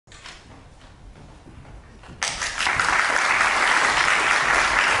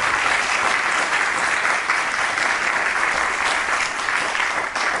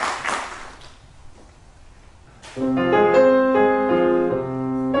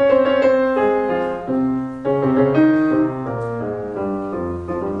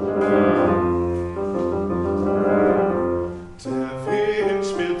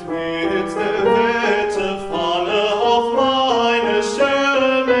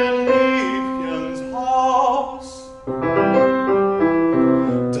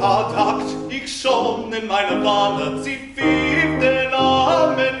unten in meiner Wanne, sie fiel den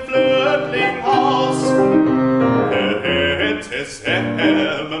armen Flötling aus. Hätte es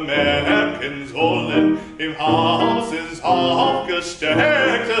merken sollen, im Haus ist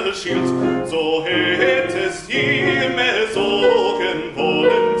aufgesteckter Schild, so hätte es ihm ersogen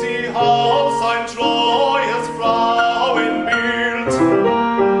wollen, sie Haus ein treues Frauenbild.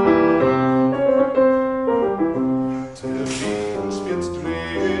 Der Wind wird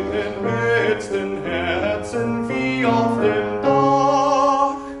drehen mit den Herzen wie auf dem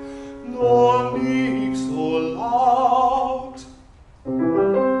Dach, nur nicht so laut.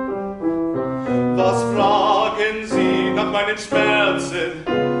 Was fragen Sie nach meinen Schmerzen?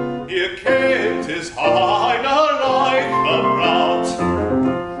 Ihr kennt es einer reicher Braut.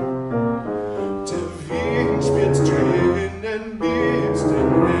 Der Wind wird Tränen mit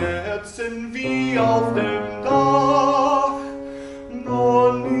den Herzen wie auf dem Dach,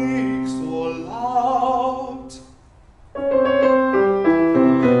 nur nicht so laut.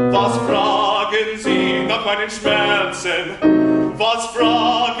 Was fragen Sie nach meinen Schmerzen? Was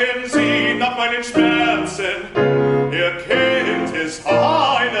fragen Sie nach meinen Schmerzen? Ihr kennt es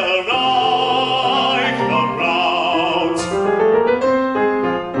einer reicher Braut.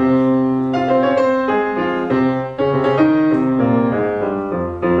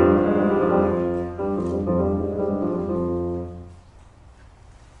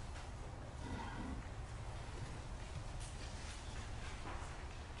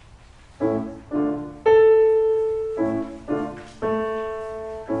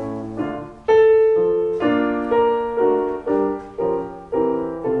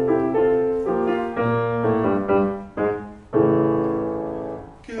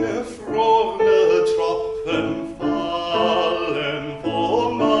 Gefror'ne Tropfen fallen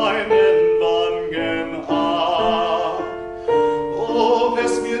vor meinen Wangen ab. Ob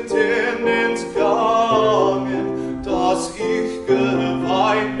es mir denn entgangen, dass ich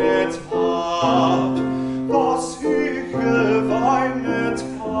geweinet hab, dass ich geweinet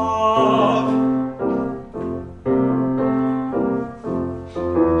hab.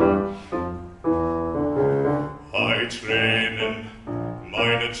 Ei Tränen,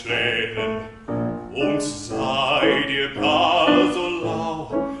 meine Tränen, und seid ihr gar so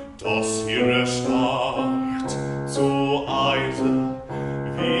lau, dass ihr erstarrt zu Eise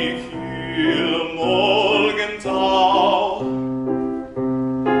wie kühl Morgentau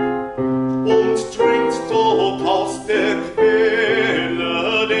und trinkt doch aus der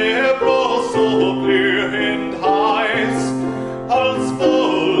Quelle der Brust so glühend heiß, als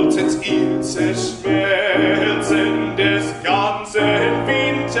wolltet ihr zerschmelzen des ganzen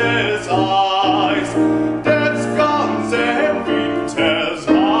Winters Eis, des ganzen Winters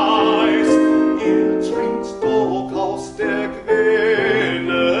Eis. Ihr trinkt doch aus der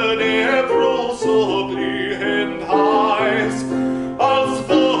Quelle der Brust so glühend heiß, als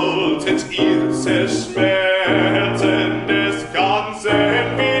wolltet ihr zerschmelzen des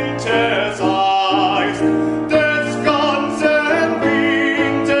ganzen Winters Eis, des ganzen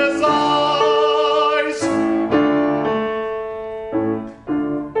Winters Eis.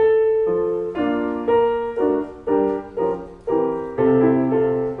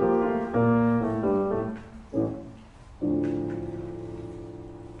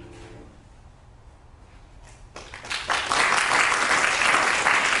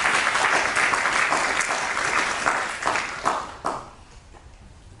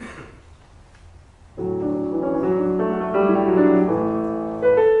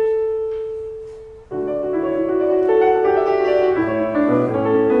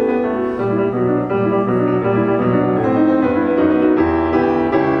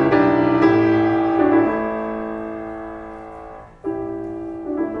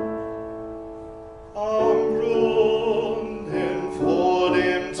 Am Brunnen vor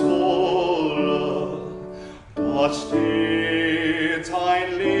dem Tore, dort steht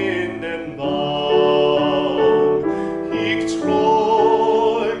ein Lindenbaum, liegt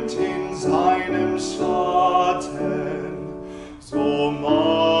träumt in seinem Schatten, so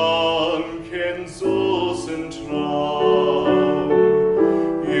manchen süßen Traum.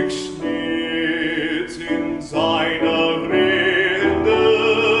 Ich schnitt in seiner Rede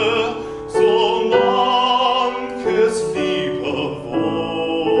so manches liebe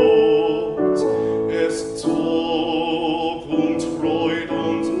Wort. Es zog und Freud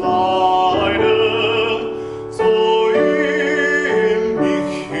und Leid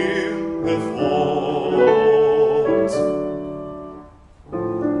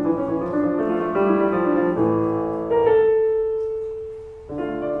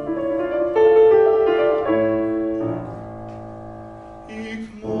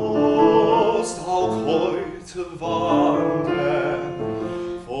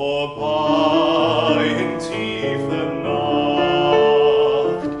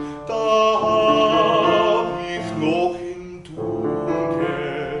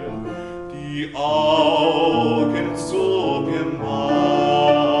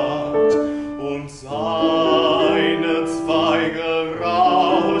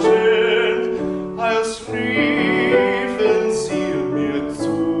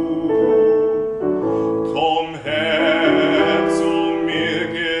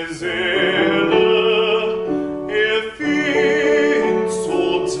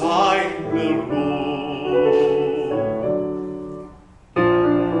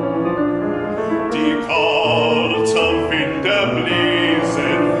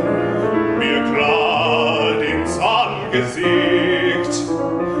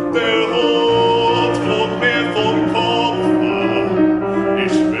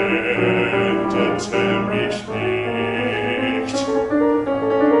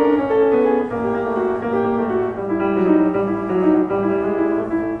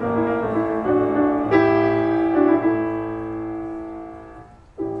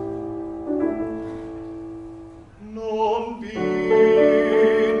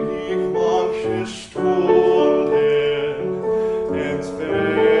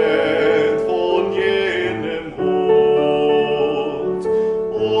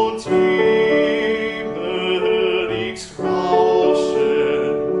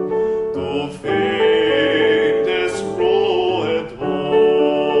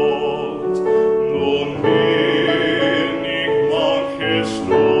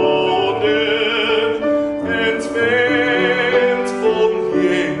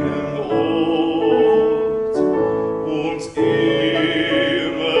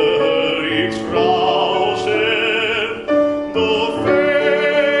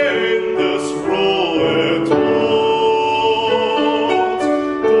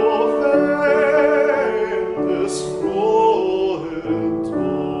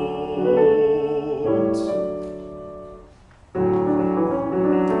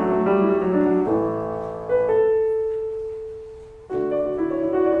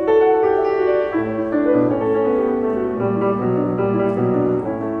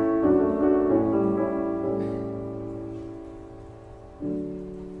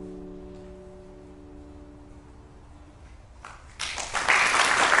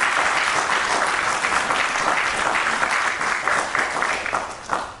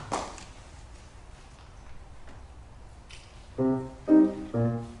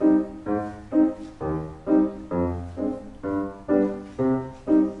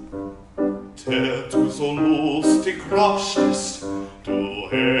raschest, du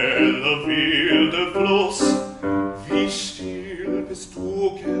heller wilde Fluss. Wie still bist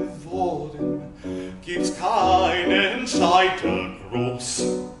du geworden, gibt's keinen Scheitelgruß.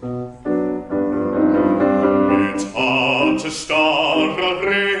 Mit harter, starrer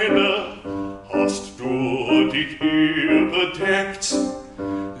Rede hast du dich überdeckt,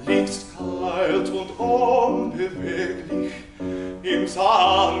 liegst kalt und unbeweglich im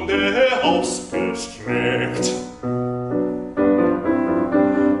Sande ausgestreckt.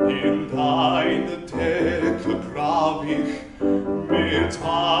 In deine Decke grab ich mit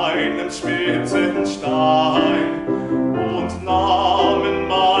einem spitzen Stein und Namen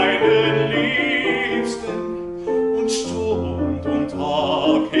meinen Liebsten und Stund und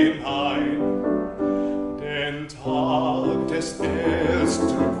Tag hinein. Den Tag des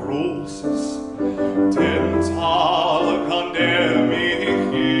ersten Grußes, den Tag, an der mich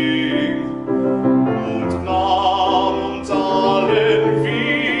ging und nahm uns allen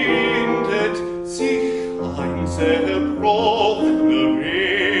windet sich ein zerbrochener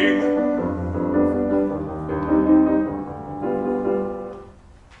Ring.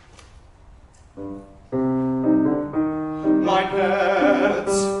 Mein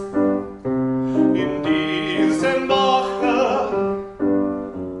Herz in diesem Bache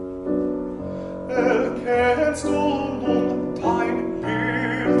erkennst du nun dein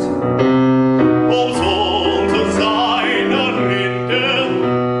Bild, wo's unter seiner Rinde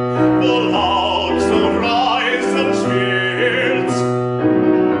wohl auch so reißend schwillt,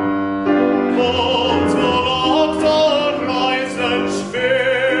 wo's wohl auch so reißend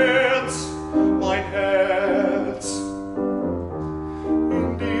schwillt, mein Herz in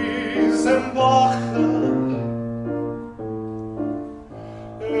diesem Bache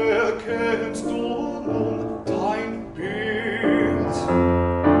erkennst du nun dein Bild,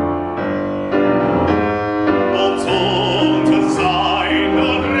 und unter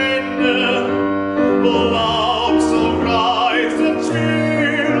seiner Rinde wohl auch so reißend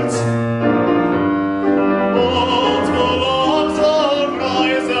spielt, und wohl auch so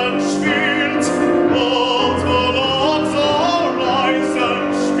reißend spielt, und wohl auch so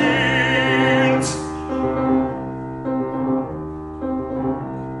reißend spielt.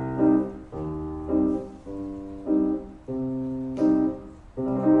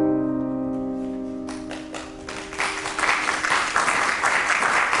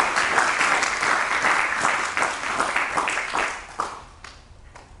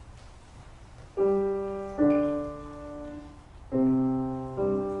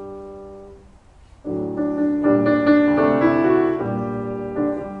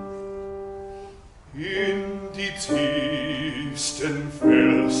 In die tiefsten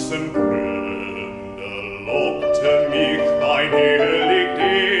Felsengründe lockte mich ein Irrlicht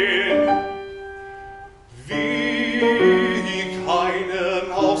in, wie ich keinen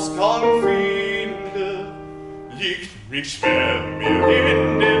Ausgang finde, liegt mich schwer mir in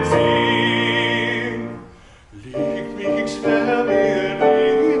dem Sinn, liegt mich schwer mir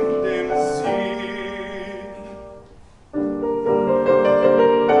in dem Sinn.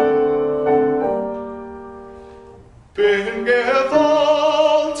 Bin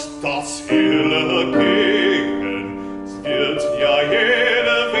gewollt, das helle gehen, es wird ja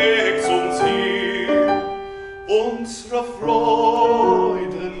jeder Weg zum Ziel. Unsere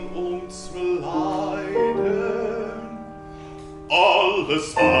Freuden, unsere Leiden,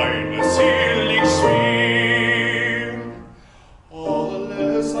 alles eines hielig Spiel,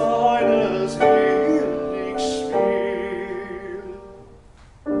 alles eines hielig Spiel.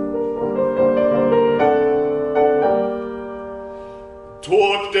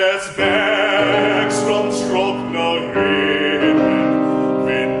 Tod des Bergs vom Schrockner Reben,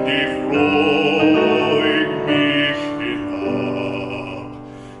 wenn die Froh mich hinab,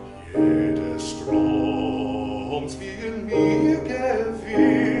 jedes Stroms will mir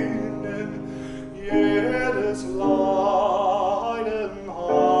gewinnen, jedes Leiden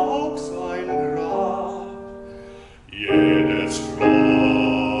auch sein Grab, jedes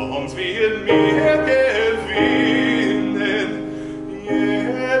Stroms will mir gewinnen,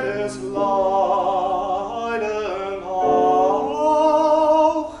 jedes Leiden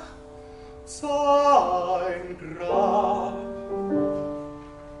auch sein Grab.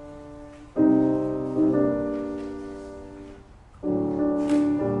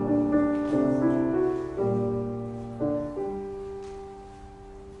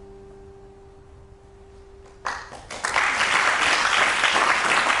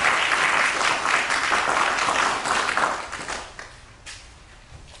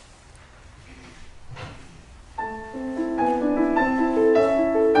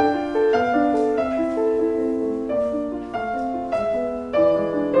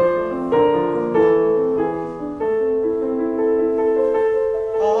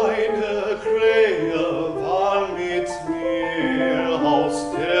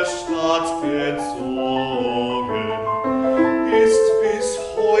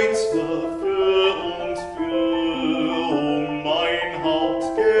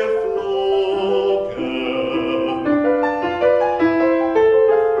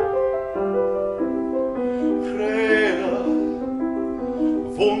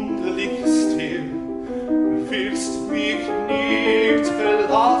 und liegst hier, willst mich nicht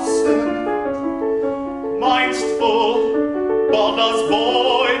verlassen. Meinst wohl, war das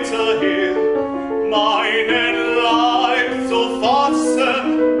Beute hier, meinen Leib zu fassen?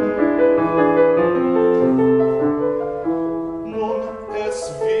 Nun, es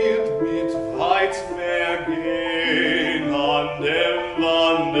wird mit weit mehr gehen an dem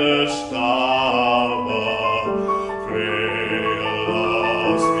Wanderstab.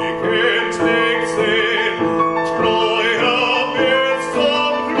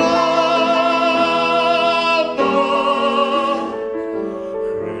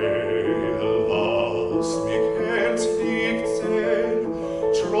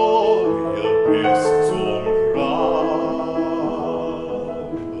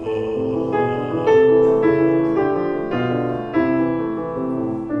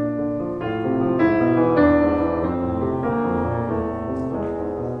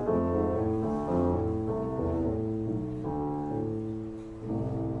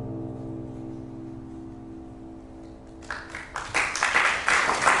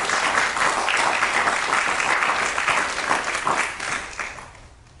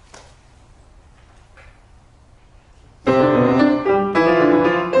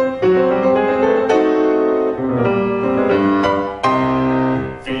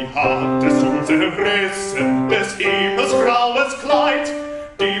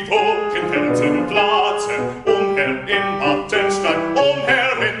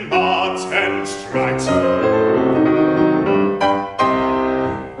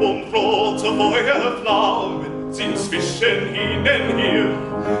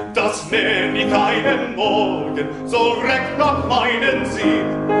 So reck nach meinen Sieg,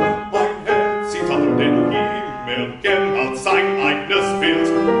 mein Herz sieht an den Himmel, gern als sein eigenes Bild.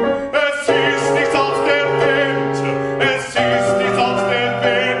 Es ist nichts als der Winter, es ist nichts als der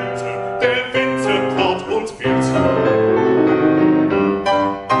Winter kaut und wild.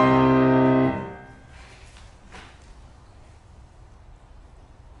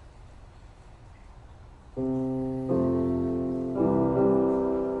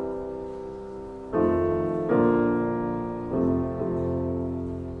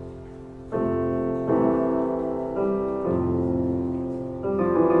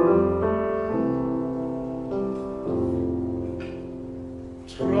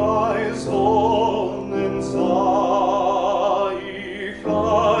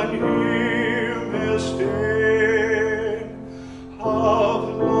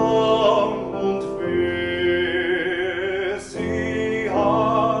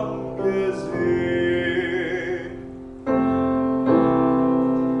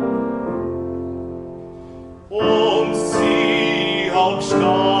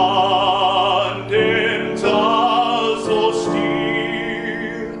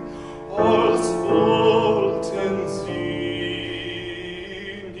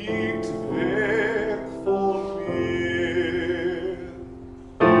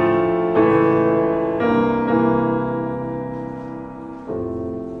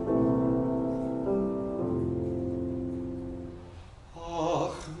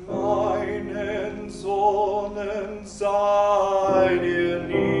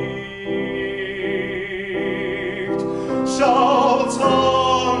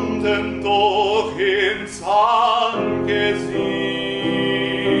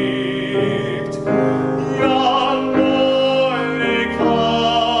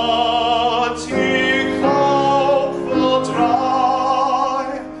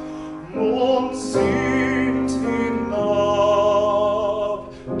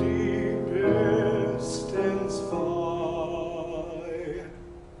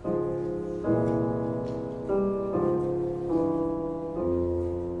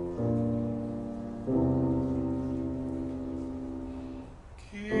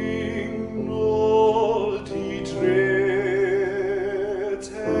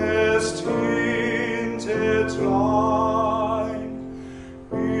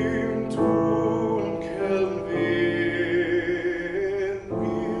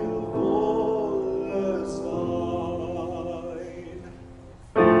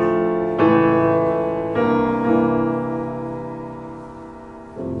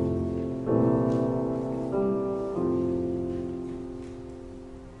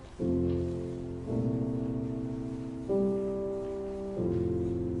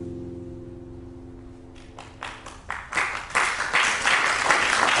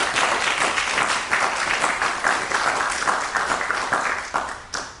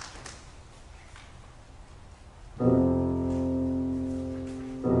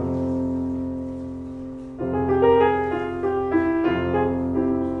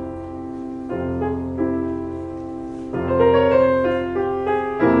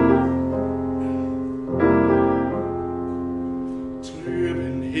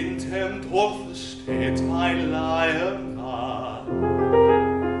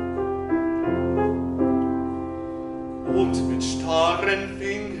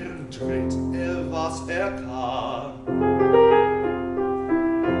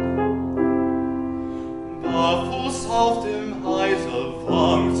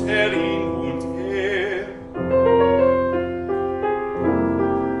 stürmt hin und her.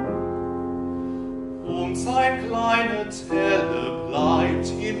 Und sein kleiner Teller bleibt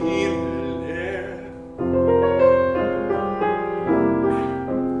im Himmel leer.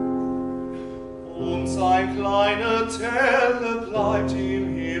 Und sein kleiner Teller bleibt im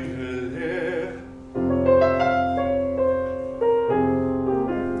Himmel leer.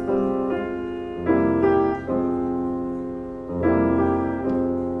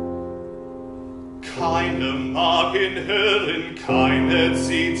 Keiner mag ihn hören, keiner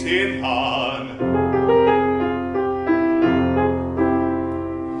zieht ihn an.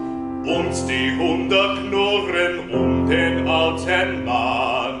 Und die Hunde knurren um den alten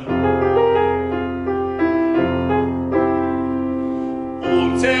Mann.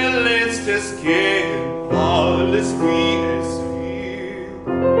 Und lässt es gehen, alles wie es will.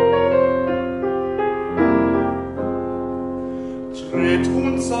 Tritt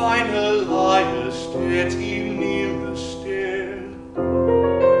und seine Leier steht ihm nimmer still.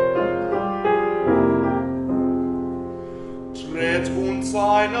 Tritt und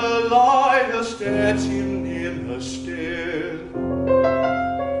seine Leier steht ihm